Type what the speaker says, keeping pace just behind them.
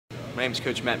My name is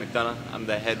Coach Matt McDonough. I'm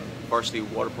the head varsity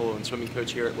water polo and swimming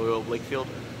coach here at Loyola Lakefield.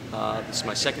 This is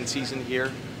my second season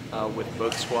here with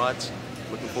both squads.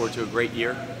 Looking forward to a great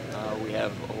year. We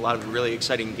have a lot of really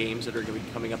exciting games that are going to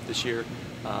be coming up this year.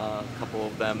 A couple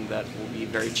of them that will be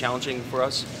very challenging for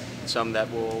us, some that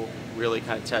will really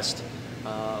kind of test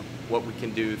what we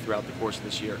can do throughout the course of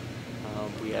this year.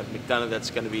 We have McDonough, that's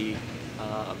going to be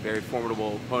a very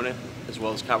formidable opponent, as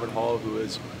well as Calvert Hall, who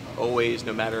is always,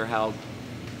 no matter how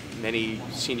many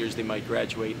seniors they might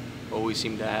graduate, always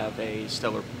seem to have a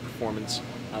stellar performance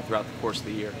throughout the course of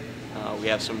the year. We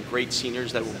have some great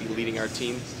seniors that will be leading our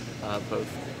team, both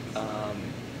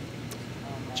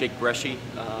Jake Breschi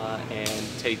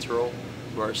and Teddy Turrell,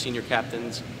 who are our senior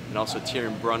captains, and also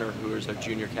Tieran Brunner, who is our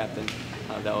junior captain,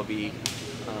 that will be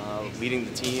leading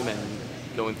the team and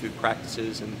going through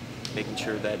practices and making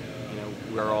sure that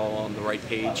we're all on the right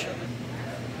page.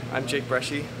 I'm Jake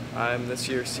Breschi. I'm this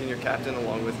year's senior captain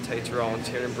along with Teddy Turrell and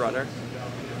Tieran Brunner.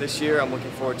 This year I'm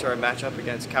looking forward to our matchup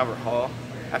against Calvert Hall.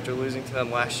 After losing to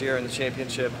them last year in the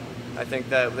championship, I think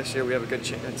that this year we have a good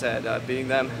chance at beating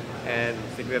them, and I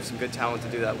think we have some good talent to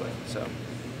do that with. So,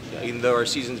 even though our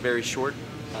season's very short,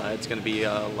 it's going to be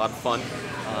a lot of fun,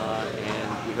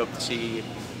 and we hope to see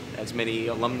as many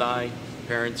alumni,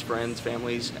 parents, friends,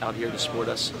 families out here to support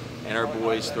us and our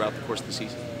boys throughout the course of the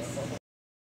season.